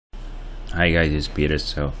Hi guys, it's Peter.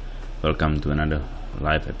 So welcome to another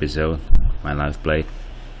live episode, my live play.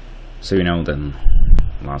 So you know that in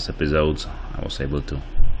last episodes I was able to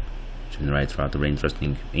generate rather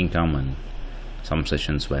interesting income, and some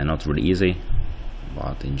sessions were not really easy,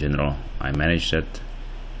 but in general I managed it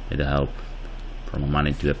with the help from a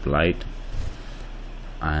Manitou App LIGHT.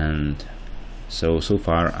 And so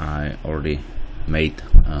far I already made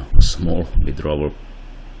a small withdrawal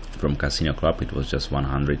from Casino Club. It was just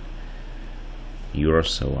 100 euros,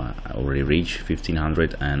 so I already reached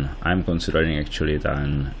 1500, and I'm considering actually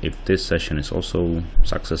that if this session is also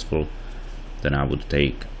successful, then I would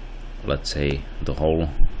take, let's say, the whole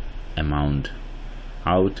amount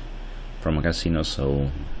out from a casino.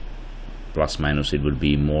 So plus minus it would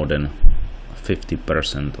be more than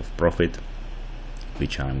 50% of profit,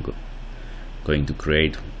 which I'm going to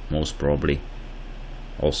create most probably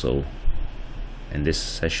also in this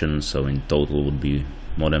session. So in total would be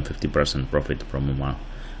more than 50% profit from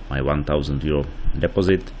my 1000 euro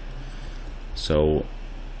deposit. So,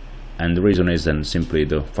 and the reason is then simply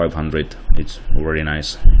the 500, it's very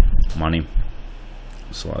nice money,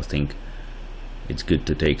 so I think it's good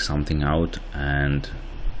to take something out, and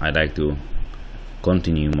I'd like to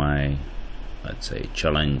continue my, let's say,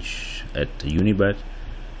 challenge at Unibet,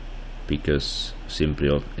 because simply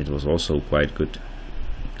it was also quite good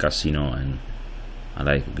casino and I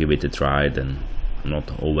like to give it a try. Then I'm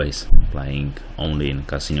not always playing only in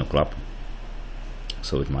Casino Club,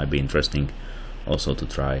 so it might be interesting also to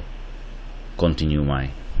try continue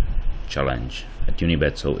my challenge at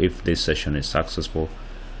Unibet. So if this session is successful,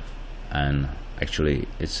 and actually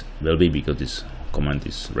it will be because this comment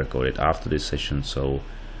is recorded after this session, so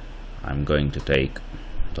I'm going to take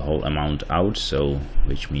the whole amount out, so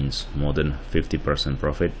which means more than 50%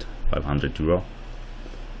 profit, 500 euro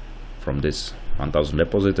from this 1000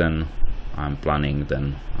 deposit, and I'm planning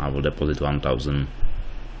then I will deposit 1000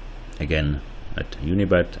 again at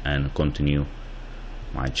Unibet and continue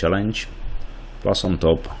my challenge. Plus on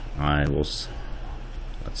top I was,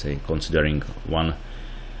 let's say, considering one,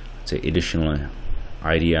 let's say, additional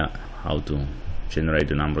idea how to generate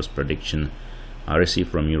the numbers prediction. I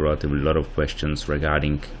received from you relatively a lot of questions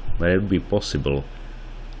regarding whether it would be possible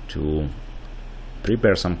to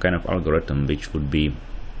prepare some kind of algorithm which would be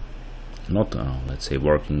not let's say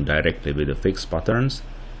working directly with the fixed patterns,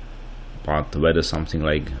 but whether something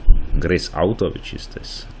like Gris Auto, which is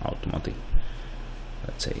this automatic,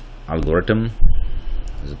 let's say, algorithm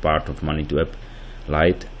as a part of Manitou App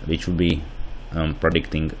LIGHT, which would be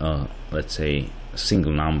predicting let's say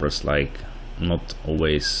single numbers, like not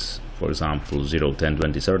always, for example, 0, 10,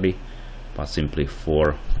 20, 30, but simply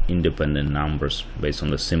 4 independent numbers based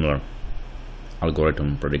on the similar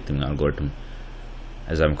algorithm, predicting algorithm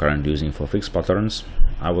as I'm currently using for fixed patterns.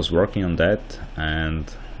 I was working on that,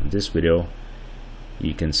 and in this video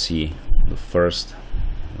you can see the first,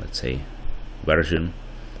 let's say, version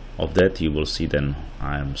of that. You will see then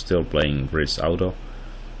I'm still playing Gris Auto,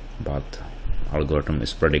 but algorithm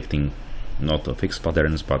is predicting not the fixed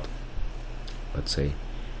patterns, but let's say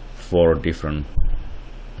 4 different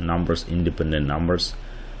numbers, independent numbers,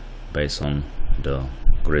 based on the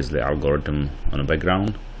Grizzly algorithm on the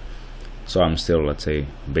background. So I'm still, let's say,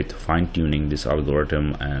 a bit fine-tuning this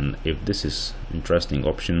algorithm, and if this is interesting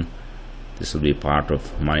option, this will be part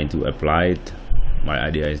of Manitou App LIGHT. My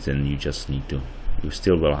idea is then you just need to, you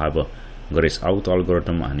still will have a Gris Auto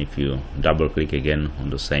algorithm, and if you double click again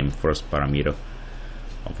on the same first parameter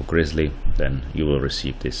of a Grizzly, then you will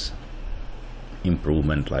receive this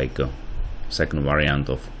improvement like a second variant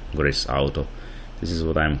of Gris Auto. This is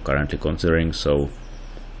what I'm currently considering. So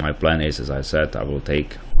my plan is, as I said, I will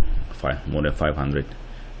take more than 500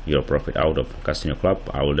 euro profit out of Casino Club.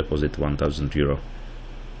 I will deposit 1000 euro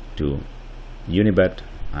to Unibet,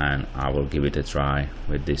 and I will give it a try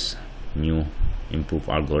with this new improved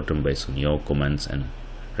algorithm based on your comments and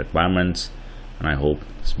requirements, and I hope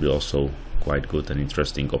this will be also quite good and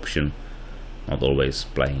interesting option, not always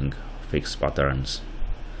playing fixed patterns.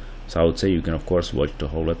 So I would say you can of course watch the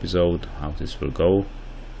whole episode how this will go.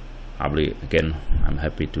 Again, I'm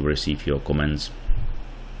happy to receive your comments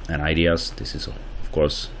and ideas. This is of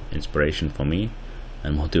course inspiration for me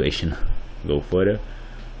and motivation to go further.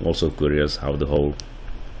 I'm also curious how the whole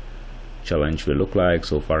challenge will look like.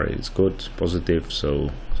 So far it's good, positive, so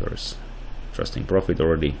there's interesting profit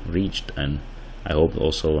already reached, and I hope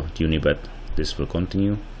also at Unibet this will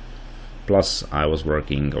continue. Plus I was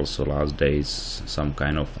working also last days some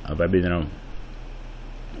kind of a webinar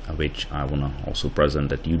which I wanna also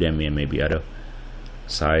present at Udemy and maybe other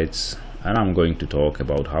sites, and I'm going to talk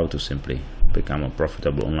about how to simply become a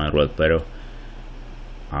profitable online roulette player.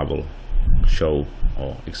 I will show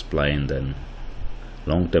or explain then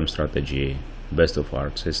long-term strategy, best of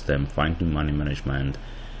art system, fine-tune money management,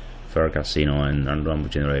 fair casino, and random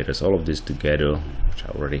generators. All of this together, which I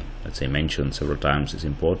already, let's say, mentioned several times, is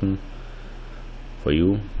important for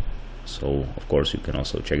you. So of course you can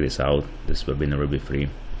also check this out. This webinar will be free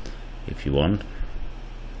if you want.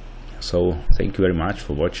 So thank you very much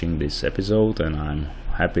for watching this episode, and I'm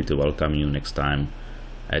happy to welcome you next time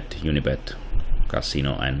at Unibet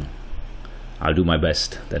Casino, and I'll do my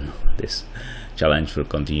best then this challenge will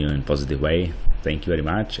continue in a positive way. Thank you very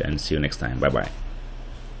much, and see you next time. Bye bye.